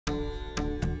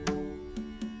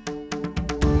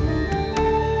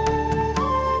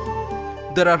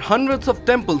There are hundreds of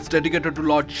temples dedicated to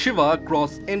Lord Shiva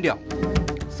across India.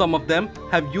 Some of them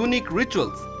have unique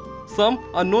rituals. Some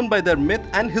are known by their myth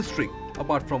and history,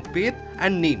 apart from faith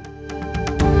and name.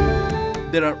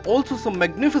 There are also some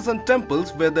magnificent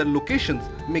temples where their locations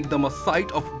make them a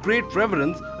site of great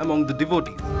reverence among the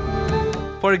devotees.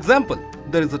 For example,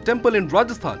 there is a temple in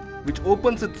Rajasthan which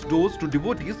opens its doors to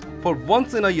devotees for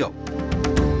once in a year.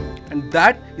 And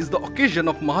that is the occasion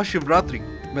of Mahashivratri,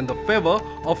 when the fervor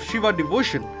of Shiva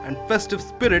devotion and festive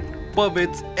spirit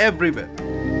pervades everywhere.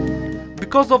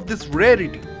 Because of this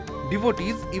rarity,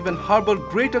 devotees even harbor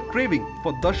greater craving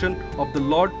for darshan of the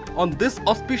Lord on this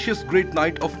auspicious great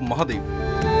night of Mahadev.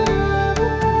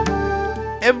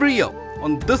 Every year,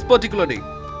 on this particular day,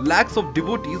 lakhs of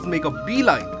devotees make a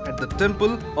beeline at the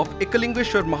temple of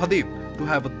Ekalingeshwar Mahadev to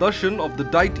have a darshan of the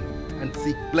deity and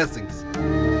seek blessings.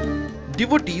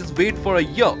 Devotees wait for a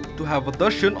year to have a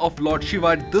darshan of Lord Shiva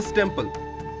at this temple,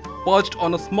 perched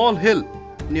on a small hill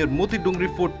near Moti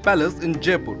Dungri Fort Palace in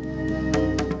Jaipur.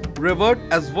 Revered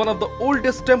as one of the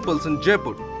oldest temples in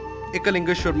Jaipur,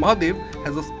 Ekalingeshwar Mahadev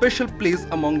has a special place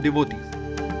among devotees.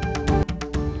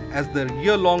 As their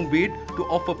year-long wait to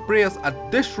offer prayers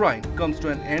at this shrine comes to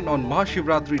an end on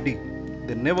Mahashivratri day,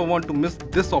 they never want to miss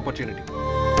this opportunity.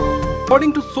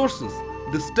 According to sources,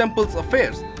 this temple's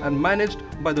affairs are managed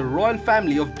by the royal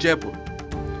family of Jaipur.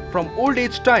 From old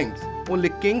age times, only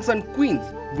kings and queens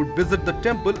would visit the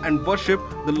temple and worship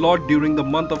the Lord during the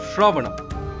month of Shravana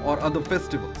or other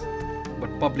festivals.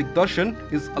 But public darshan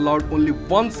is allowed only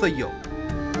once a year